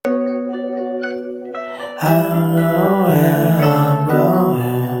I don't know where I'm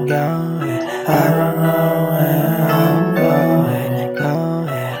going. I don't know where I'm going.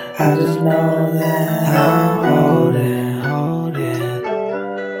 I just know that I'm holding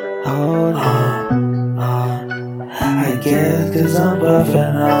on. I guess 'cause I'm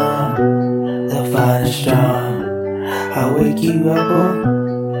buffing on the fine and strong. I wake you up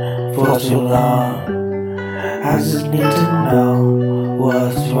for too long. I just need to know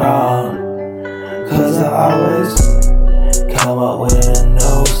what's wrong, 'cause I always come up with a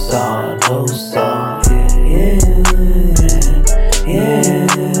new song, yeah.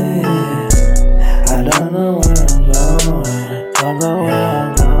 I don't know where I'm going,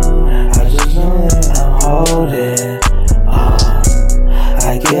 I just know that I'm holding on.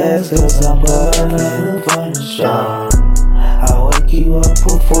 I guess 'cause I'm buffing and strong. I wake you up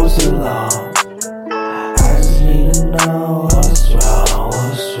for too long. I just need to know what's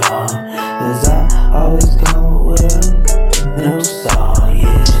wrong, 'cause I always come up with a new song,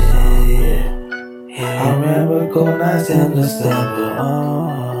 yeah. I remember cold nights in December,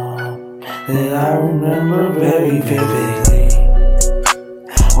 that I remember very vividly.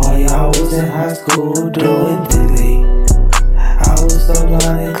 While y'all was in high school doing diddly, I was so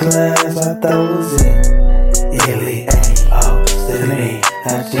blind in class, I thought it was illy. Oh, silly.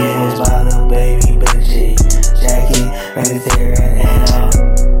 Now she was my little baby, but she Jackie, ready to tear and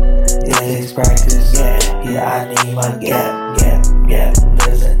it's practice, yeah, I need my gap.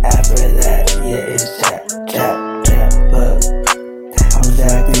 Listen, after that, yeah, it's chap. Look, I'm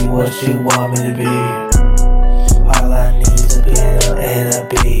exactly what you want me to be. All I need is a piano and a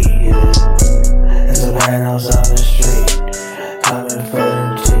beat, yeah. And sopranos on the street, coming for them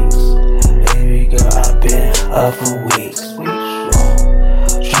cheeks. Baby girl, I've been up for weeks.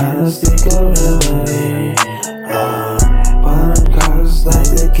 Tryna stick a remedy, bottom cars like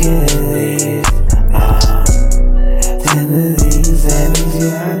the Kennedys. Tendinities,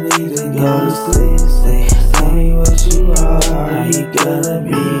 yeah, I need to go to sleep. Tell me what you are gonna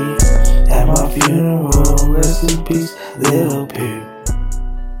be at my funeral. Rest in peace, little Pew.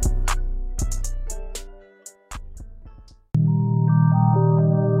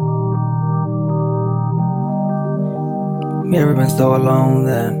 You ever been so alone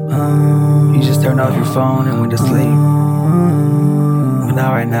that you just turned off your phone and went to sleep? But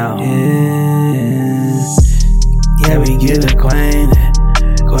not right now. Yeah, we get acquainted,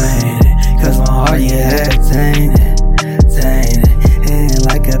 'cause my heart, yeah, tainted. And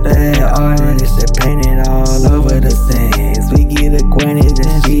like a bad artist, it painted all over the scenes. We get acquainted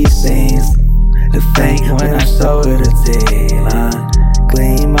and she sings the faint when I show her the team.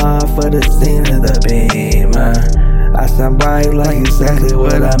 Gleam off of the scene of the beam. I sound bright like exactly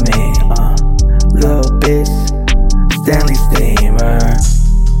what I mean. Little bitch, Stanley steamer.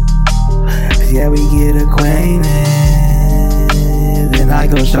 Yeah, we get acquainted, then I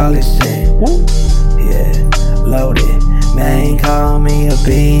go Charlie shit. Yeah, loaded, man, call me a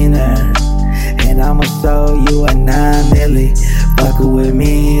beaner, and I'ma show you a 9 milli. Fuckin' with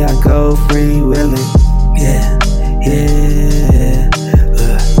me, I go free willing. Yeah.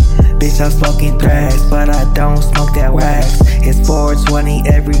 Bitch, I'm smoking thrash, but I don't smoke that wax. It's 420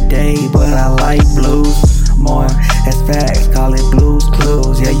 every day, but I like blues more. That's facts, call it blues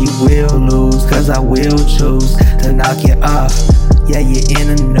clues. Yeah, you will lose, 'cause I will choose to knock you off. Yeah, you're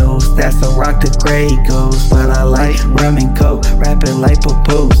in the news, that's a rock to Grey Goose. But I like rum and coke, rapping like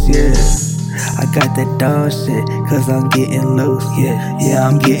papoose, yeah. I got that dog shit, 'cause I'm getting loose, yeah,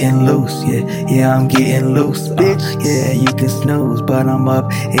 I'm getting loose, yeah, I'm getting loose, bitch, yeah, you can snooze, but I'm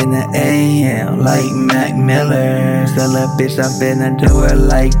up in the AM like Mac Miller. Tell that bitch I'm finna do her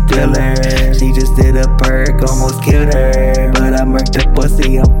like Thriller. She just did a perk, almost killed her, but I murked the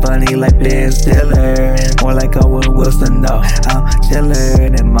pussy, I'm funny like Ben Stiller. More like Owen Wilson, no, I'm chiller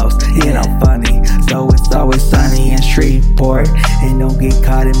than most, and I'm funny, so it's always sunny in Shreveport, and don't get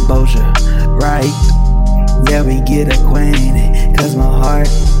caught in Bossier. Right, yeah, we get acquainted, 'cause my heart,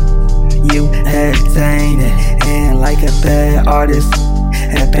 you had tainted. And like a bad artist,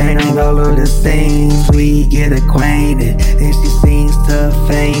 and painting all of the scenes, we get acquainted. And she seems to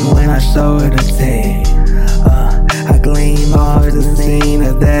faint when I show her the team. I gleam off the scene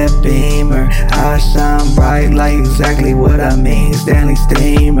of that beamer. I shine bright like exactly what I mean, Stanley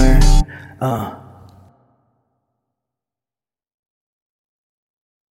steamer.